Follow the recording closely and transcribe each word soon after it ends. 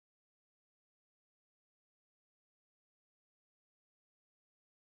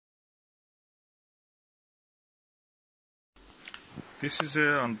This is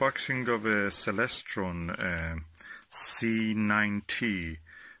an unboxing of a Celestron C90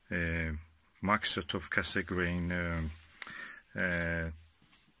 Maktusov Cassegrain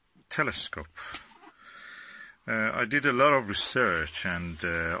telescope. I did a lot of research and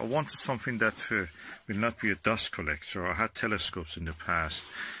I wanted something that will not be a dust collector. I had telescopes in the past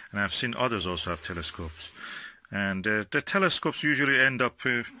and I've seen others also have telescopes. And the telescopes usually end up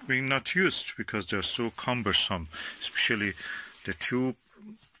being not used because they're so cumbersome, especially the tube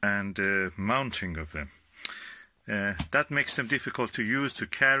and mounting of them. That makes them difficult to use, to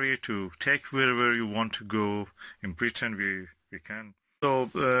carry, to take wherever you want to go. In Britain we can. So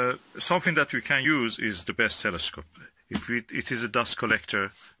something that we can use is the best telescope. If it is a dust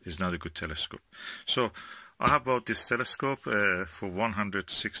collector, it's not a good telescope. So I have bought this telescope for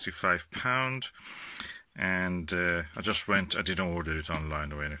 £165. And I just went, I didn't order it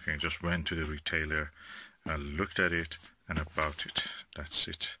online or anything, I just went to the retailer, I looked at it and I bought it. That's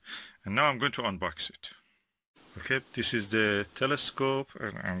it. And now I'm going to unbox it. Okay, this is the telescope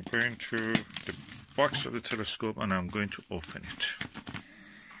and I'm going to the box of the telescope and I'm going to open it.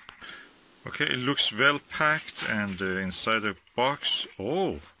 Okay, it looks well packed and inside the box,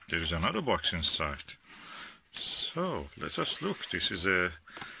 oh, there is another box inside. So let us look. This is a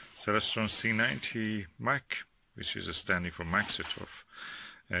Celestron C90 Mac, which is standing for Maktusov,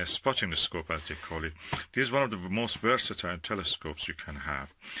 spotting scope as they call it. This is one of the most versatile telescopes you can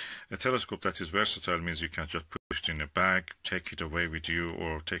have. A telescope that is versatile means you can just put it in a bag, take it away with you,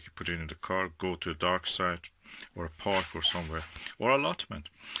 or put it in the car, go to a dark side, or a park or somewhere, or allotment.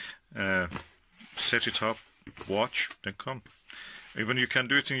 Set it up, watch, then come. Even you can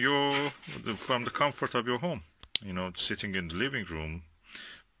do it in from the comfort of your home. You know, sitting in the living room.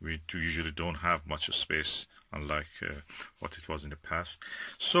 We usually don't have much space, unlike what it was in the past.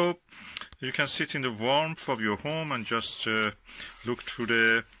 So you can sit in the warmth of your home and just look through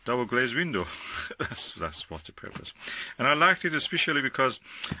the double glazed window. that's what the purpose. And I liked it especially because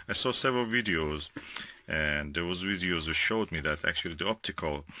I saw several videos, and those videos showed me that actually the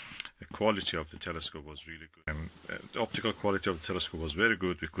optical quality of the telescope was really good. The optical quality of the telescope was very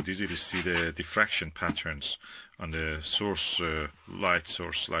good. We could easily see the diffraction patterns on the source, light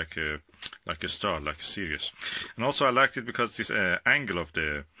source, like a star, like Sirius. And also I liked it because this angle of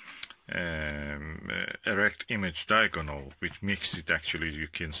the erect image diagonal, which makes it actually, you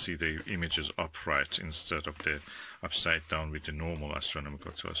can see the images upright instead of the upside down with the normal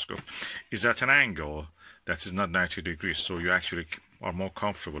astronomical telescope, is at an angle that is not 90 degrees, so you actually are more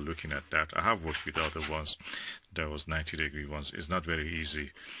comfortable looking at that. I have worked with other ones, those 90-degree ones. It's not very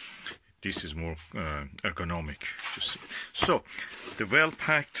easy. This is more ergonomic to see. So the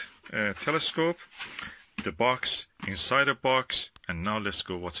well-packed telescope, the box, inside the box, and now let's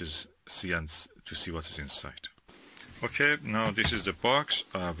go to see what is inside. Okay, now this is the box.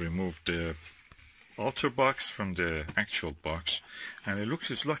 I've removed the outer box from the actual box, and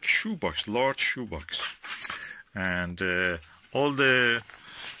it's like a shoebox, large shoebox, and all the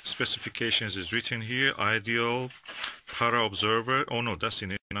specifications is written here. Ideal, para observer. Oh no, that's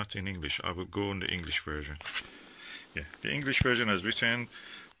not in English. I will go in the English version. Yeah, the English version is written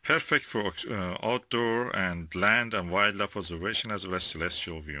perfect for outdoor and land and wildlife observation as well as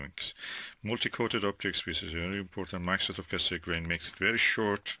celestial viewings. Multi-coated optics, which is very important. Maktusov Cassegrain makes it very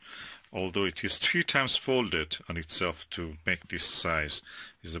short, although it is 3 times folded on itself to make this size.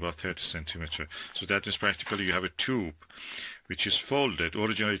 Is about 30 centimeters. So that means practically you have a tube which is folded.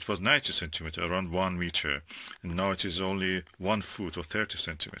 Originally it was 90 centimeters, around 1 meter, and now it is only 1 foot or 30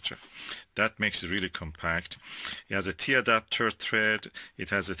 centimeters. That makes it really compact. It has a T-adapter thread. It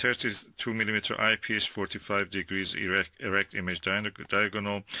has a 32 millimeter eyepiece, 45 degrees erect image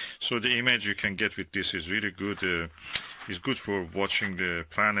diagonal. So the image you can get with this is really good. It's good for watching the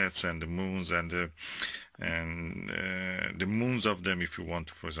planets and the moons and the moons of them, if you want,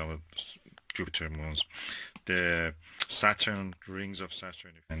 for example, Jupiter moons, the Saturn, rings of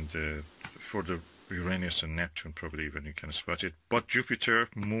Saturn, and for the Uranus and Neptune, probably even you can spot it. But Jupiter,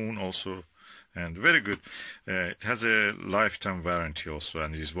 moon also, and very good. It has a lifetime warranty also,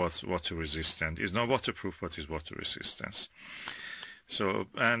 and is water resistant. It's not waterproof, but is water resistance. So,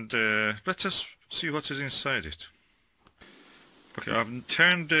 and let's just see what is inside it. Okay, I've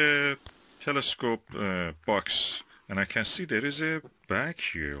turned the telescope box, and I can see there is a bag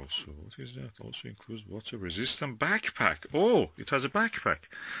here also. What is that? Also includes water resistant backpack. Oh, it has a backpack.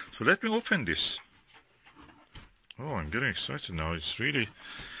 So let me open this. Oh, I'm getting excited now. It's really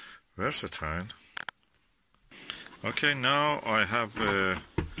versatile. Okay, now I have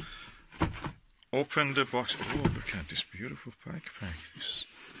opened the box. Oh, look at this beautiful backpack. This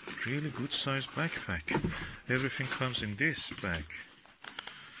really good sized backpack. Everything comes in this bag.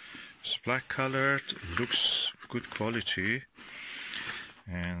 It's black colored, looks good quality,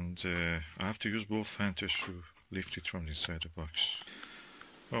 and I have to use both hands to lift it from inside the box.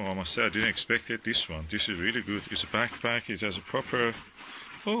 Oh, I must say I didn't expect it. This one, this is really good. It's a backpack. It has a proper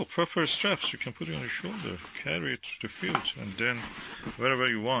straps. You can put it on your shoulder, carry it to the field, and then wherever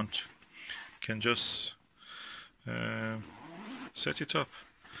you want, you can just set it up.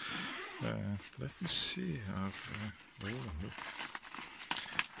 Let me see. Oh, look.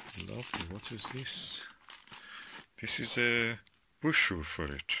 Lovely. What is this? This is a brochure for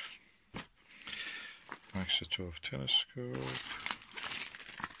it. Maktusov telescope.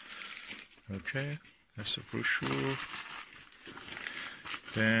 Okay, that's a brochure.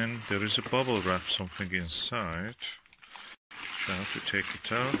 Then there is a bubble wrap, something inside. So I have to take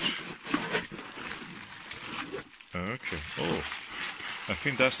it out. Okay. Oh, I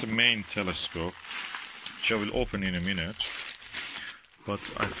think that's the main telescope, which I will open in a minute. But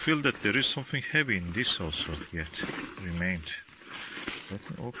I feel that there is something heavy in this also yet remained. Let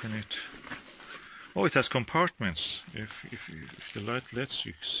me open it. Oh, it has compartments. If the light lets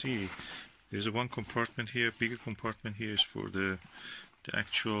you see, there's one compartment here, bigger compartment here is for the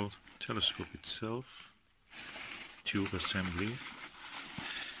actual telescope itself, tube assembly,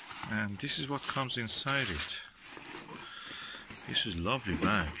 and this is what comes inside it. This is lovely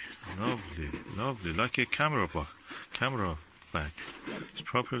bag, lovely, like a camera bag. It's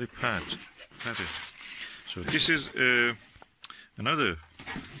properly padded. So this is another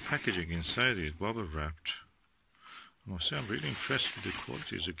packaging inside it, bubble wrapped. I must say I'm really impressed with the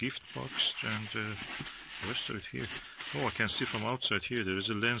quality. It's a gift box, and the rest of it here. Oh, I can see from outside here there is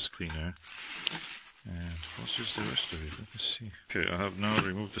a lens cleaner. And what is the rest of it? Let me see. Okay, I have now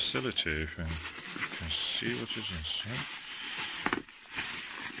removed the sellotape, and you can see what is inside.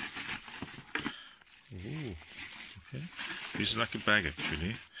 Ooh, okay. This is like a bag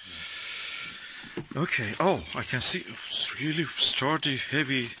actually. Okay, oh, I can see it's really sturdy,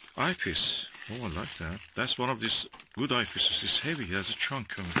 heavy eyepiece. Oh, I like that. That's one of these good eyepieces. It's heavy, it has a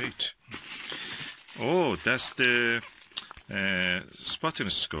chunk and weight. Oh, that's the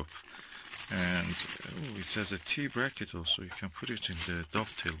spottinoscope. And oh, it has a T bracket also. You can put it in the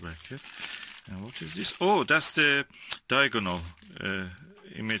dovetail bracket. And what is this? Oh, that's the diagonal,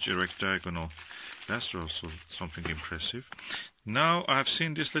 image erect diagonal. That's also something impressive. Now I've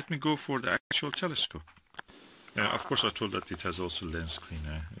seen this, let me go for the actual telescope. Of course I told that it has also lens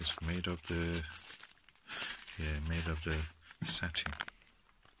cleaner. It's made of the satin.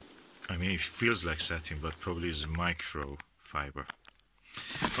 I mean, it feels like satin, but probably is microfiber.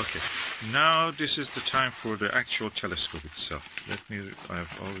 Okay, now this is the time for the actual telescope itself.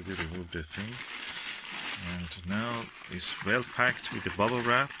 I've already removed the thing, and now it's well packed with the bubble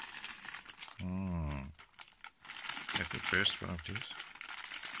wrap. Let me burst one of these.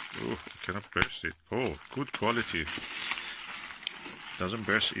 Oh, I cannot burst it. Oh, good quality. Doesn't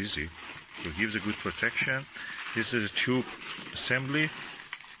burst easy. It gives a good protection. This is a tube assembly,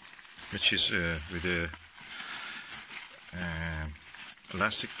 which is with a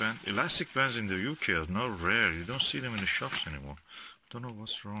elastic band. Elastic bands in the UK are now rare. You don't see them in the shops anymore. Don't know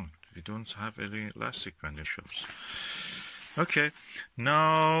what's wrong. We don't have any elastic band in shops. Okay,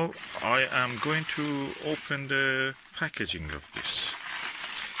 now I am going to open the packaging of this.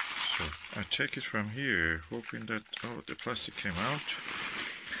 So I take it from here, hoping that, oh, the plastic came out.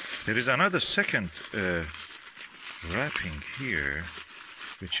 There is another second wrapping here,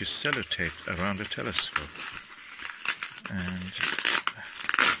 which is sellotaped around the telescope. And,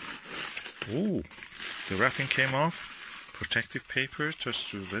 oh, the wrapping came off. Protective paper,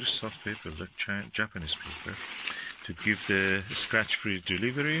 just very soft paper, like Japanese paper, to give the scratch-free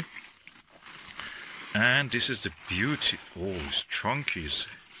delivery. And this is the beauty. Oh, it's chunky.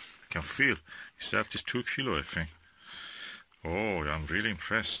 I can feel it's at this 2 kilo, I think. Oh, I'm really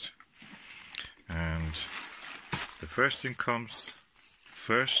impressed. And the first thing comes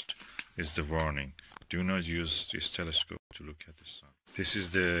first is the warning. Do not use this telescope to look at the sun. This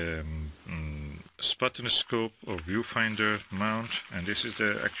is the spottinoscope or viewfinder mount, and this is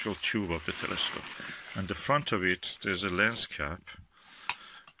the actual tube of the telescope. And the front of it, there's a lens cap,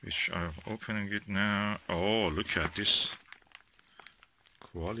 which I'm opening it now. Oh, look at this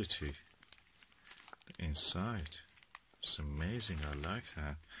quality inside. It's amazing. I like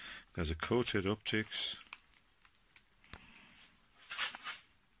that. There's a coated optics.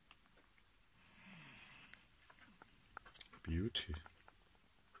 Beauty.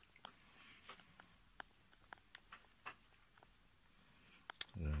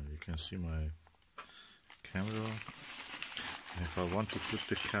 You can see my camera. And if I want to put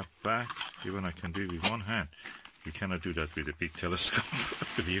the cap back, even I can do it with one hand. You cannot do that with a big telescope,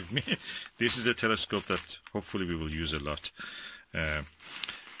 believe me. This is a telescope that hopefully we will use a lot.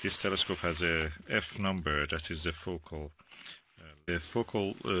 This telescope has a F number, that is the focal. The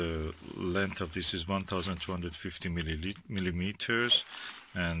focal length of this is 1250 millimeters,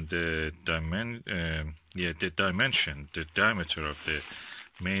 and the dimension, the diameter of the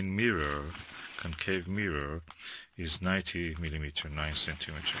main mirror, concave mirror, is 90 millimeter, 9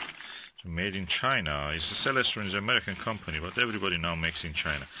 centimeter. So made in China. It's a Celestron, is an American company, but everybody now makes in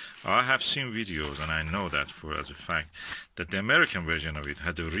China. I have seen videos, and I know that for as a fact, that the American version of it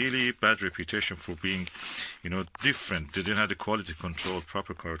had a really bad reputation for being, you know, different. They didn't have the quality control,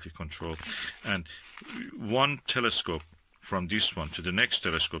 proper quality control. And one telescope from this one to the next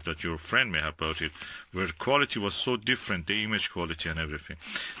telescope that your friend may have bought it, where the quality was so different, the image quality and everything.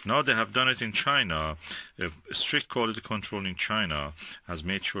 Now they have done it in China. Strict quality control in China has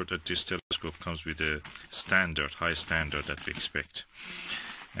made sure that this telescope comes with a standard, high standard that we expect.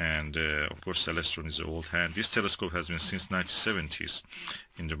 And of course Celestron is an old hand. This telescope has been since 1970s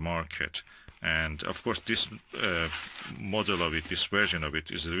in the market. And of course this model of it, this version of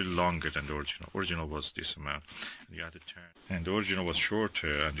it, is a little longer than the original. Original was this amount. You had to turn, and the original was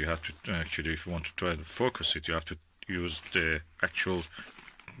shorter, and you have to actually, if you want to try to focus it, you have to use the actual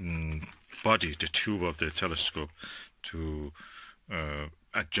body, the tube of the telescope, to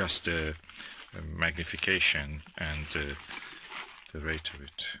adjust the magnification and the rate of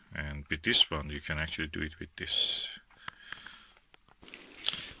it. And with this one, you can actually do it with this.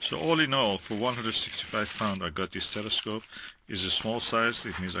 So all in all, for 165 pounds, I got this telescope. It's a small size.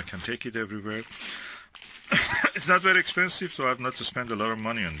 It means I can take it everywhere. It's not very expensive, so I have not to spend a lot of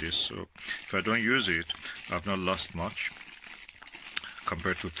money on this. So if I don't use it, I've not lost much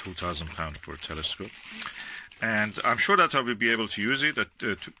compared to 2,000 pounds for a telescope. And I'm sure that I will be able to use it,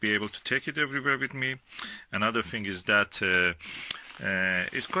 to be able to take it everywhere with me. Another thing is that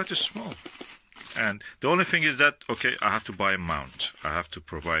it's quite small. And the only thing is that, okay, I have to buy a mount. I have to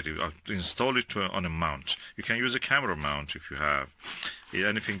provide it, install it on a mount. You can use a camera mount if you have.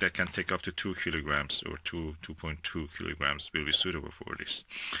 Anything that can take up to 2 kilograms or 2.2 kilograms will be suitable for this.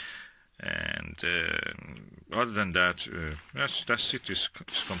 And other than that, that's it. It's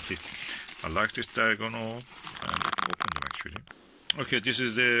complete. I like this diagonal. And open them actually. Okay, this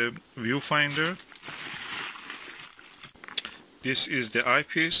is the viewfinder. This is the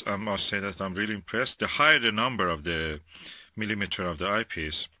eyepiece. I must say that I'm really impressed. The higher the number of the millimeter of the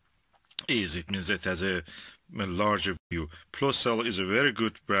eyepiece is, it means that it has a larger view. Pluscell is a very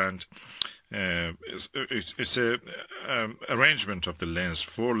good brand. It's a arrangement of the lens.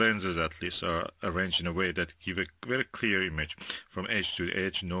 4 lenses at least are arranged in a way that give a very clear image from edge to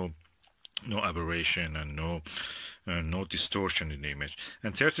edge. No aberration and no distortion in the image.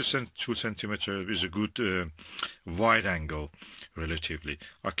 And 32 centimeter is a good wide angle relatively.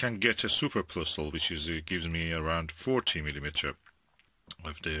 I can get a super Pluscell, which is gives me around 40 millimeter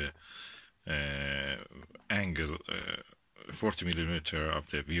of the angle, 40 millimeter of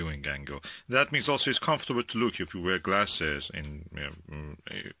the viewing angle. That means also it's comfortable to look if you wear glasses.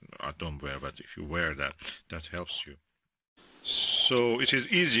 I don't wear, but if you wear that, that helps you. So it is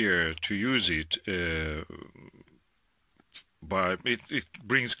easier to use it. But it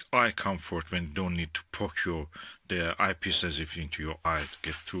brings eye comfort when you don't need to poke the eyepiece as if into your eye to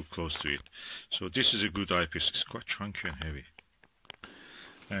get too close to it. So this is a good eyepiece. It's quite chunky and heavy.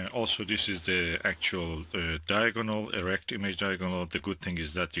 Also, this is the actual diagonal, erect image diagonal. The good thing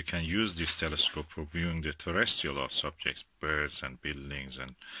is that you can use this telescope for viewing the terrestrial subjects, birds and buildings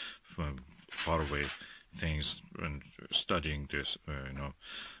and faraway things, and studying this,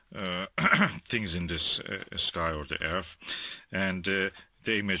 things in this sky or the earth, and the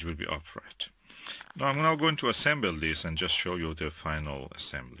image will be upright. Now I'm now going to assemble this and just show you the final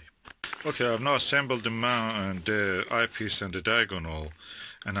assembly. Okay, I've now assembled the mount and the eyepiece and the diagonal,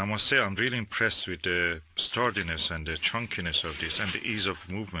 and I must say I'm really impressed with the sturdiness and the chunkiness of this and the ease of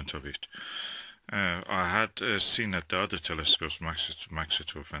movement of it. I had seen at the other telescopes,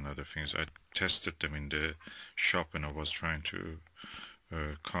 Maktusov and other things. I tested them in the shop when I was trying to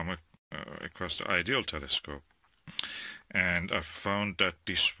come across the ideal telescope, and I found that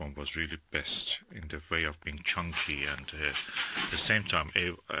this one was really best in the way of being chunky and at the same time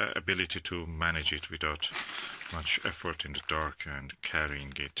ability to manage it without much effort in the dark and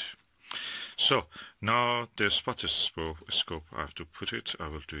carrying it. So now the spotter scope, I have to put it. I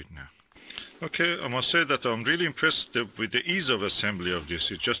will do it now. Okay, I must say that I'm really impressed with the ease of assembly of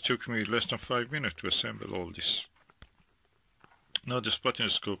this. It just took me less than 5 minutes to assemble all this. Now the spotting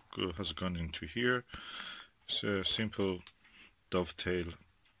scope has gone into here. It's a simple dovetail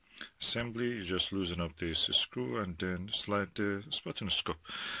assembly. You just loosen up this screw and then slide the spotonoscope.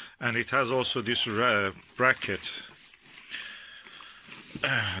 And it has also this bracket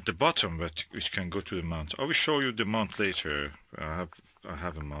at the bottom, which can go to the mount. I will show you the mount later. I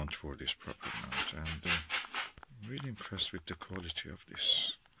have a mount for this proper mount, and I'm really impressed with the quality of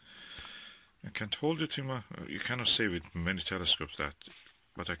this. I can't hold it in my. You cannot say with many telescopes that,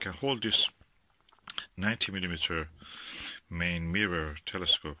 but I can hold this 90mm main mirror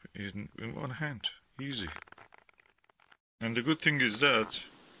telescope in one hand, easy. And the good thing is that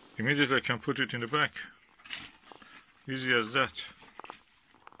immediately I can put it in the back. Easy as that.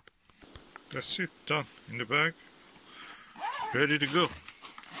 That's it, done in the bag, ready to go.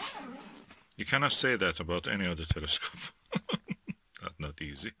 You cannot say that about any other telescope. That's not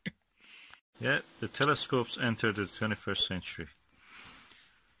easy. Yeah, the telescopes entered the 21st century.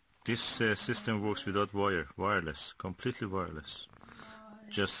 This system works without wireless, completely wireless.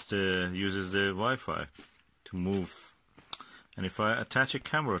 Just uses the Wi-Fi to move. And if I attach a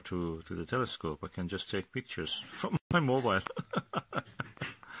camera to the telescope, I can just take pictures from my mobile.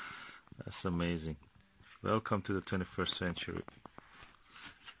 That's amazing. Welcome to the 21st century.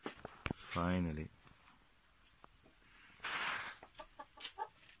 Finally.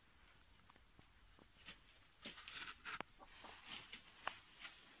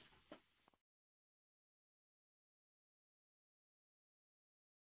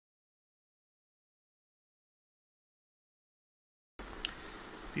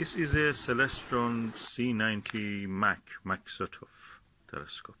 This is a Celestron C90 Maktusov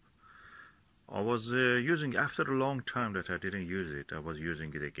telescope. I was using, after a long time that I didn't use it, I was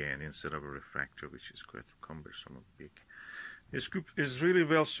using it again instead of a refractor, which is quite cumbersome and big. This group is really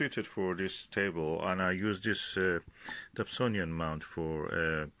well suited for this table, and I use this Dobsonian mount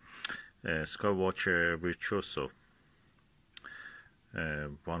for Skywatcher Virtuoso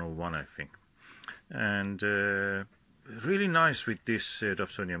 101, I think. And really nice with this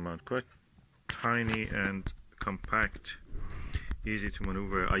Dobsonian mount, quite tiny and compact, easy to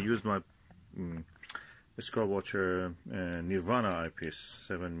maneuver. I used my Skywatcher Nirvana eyepiece,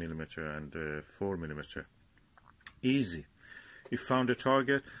 7mm and 4mm. Easy. You found a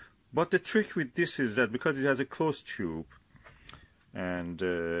target. But the trick with this is that because it has a closed tube and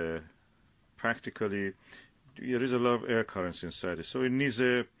practically there is a lot of air currents inside it, so it needs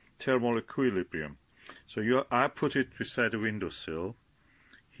a thermal equilibrium. So I put it beside the windowsill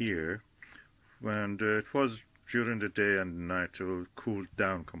here, and it was during the day and night it will cool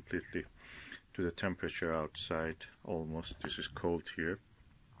down completely to the temperature outside almost. This is cold here.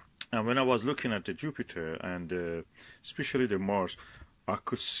 And when I was looking at the Jupiter and especially the Mars, I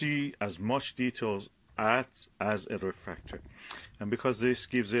could see as much details as a refractor. And because this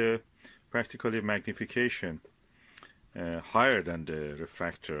gives a practically magnification higher than the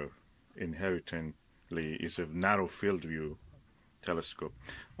refractor, inherently is a narrow field view telescope,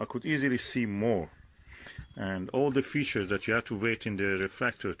 I could easily see more. And all the features that you have to wait in the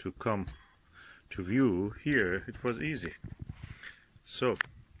refractor to come to view, here it was easy. So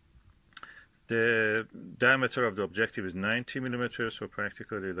the diameter of the objective is 90mm, so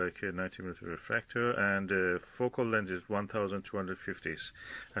practically like a 90mm refractor, and the focal length is 1250.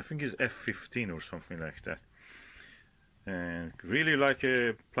 I think it's f15 or something like that. And really like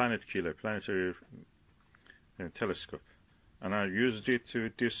a planet killer, planetary telescope. And I used it to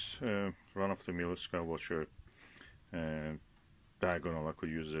this run-of-the-mill Skywatcher diagonal. I could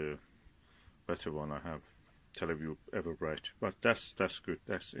use a better one. I have Teleview Everbright, but that's good.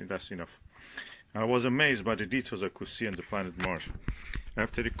 That's enough. I was amazed by the details I could see on the planet Mars.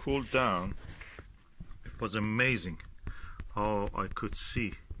 After it cooled down, it was amazing how I could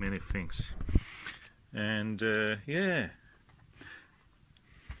see many things. And yeah,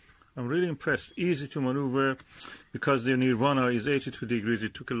 I'm really impressed. Easy to maneuver because the Nirvana is 82 degrees.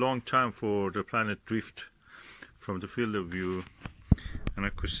 It took a long time for the planet drift from the field of view, and I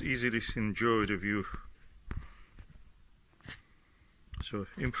could easily enjoy the view. So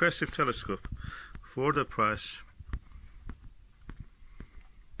impressive telescope for the price.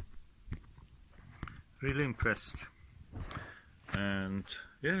 Really impressed. And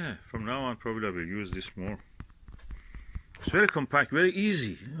yeah, from now on probably I will use this more. It's very compact, very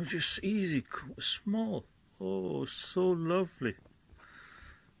easy, just easy, small. Oh, so lovely.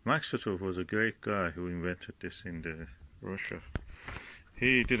 Maktusov was a great guy who invented this in Russia.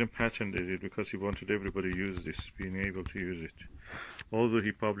 He didn't patent it because he wanted everybody to use this, being able to use it. Although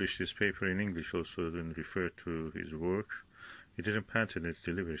he published this paper in English also and referred to his work, he didn't patent it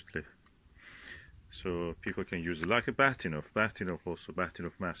deliberately. So people can use it like a Batinov.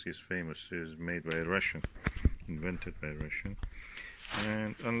 Batinov mask is famous, is made by a Russian, invented by a Russian.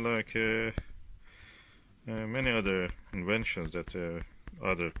 And unlike many other inventions that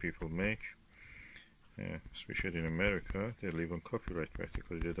other people make, especially in America, they live on copyright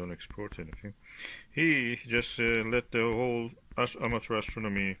practically. They don't export anything. He just let the whole amateur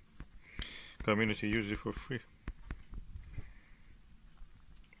astronomy community use it for free.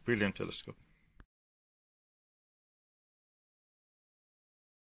 Brilliant telescope.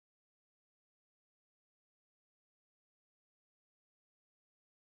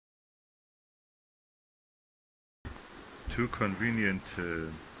 Two convenient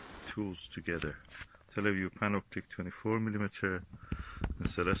tools together. Teleview Panoptic 24mm and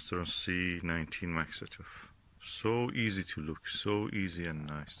Celestron C90 Maktusov. So easy to look, so easy and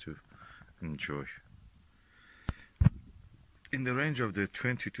nice to enjoy. In the range of the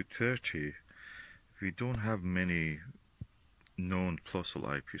 20 to 30, we don't have many known Plusl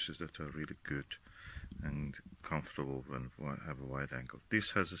eyepieces that are really good and comfortable when have a wide angle.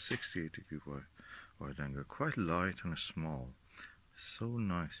 This has a 68-degree wide angle, quite light and small, so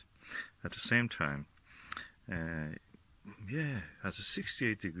nice. At the same time, has a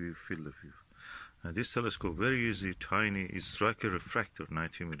 68-degree field of view. This telescope, very easy, tiny, is like a refractor,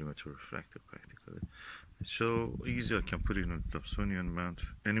 90mm refractor practically. It's so easy, I can put it in a Dobsonian mount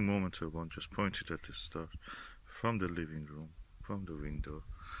any moment I want, just point it at the star from the living room, from the window,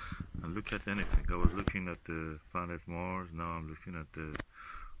 and look at anything. I was looking at the planet Mars, now I'm looking at the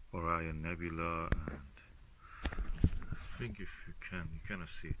Orion Nebula, and I think if you cannot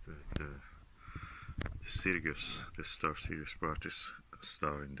see it, the Sirius, the star Sirius, brightest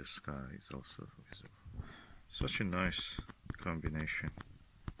star in the sky, is also visible. Such a nice combination.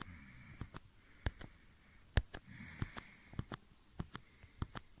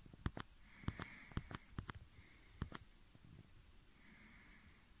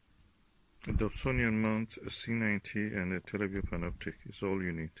 A Dobsonian mount, a C90 and a Teleview Panoptic is all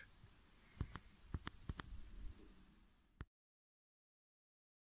you need.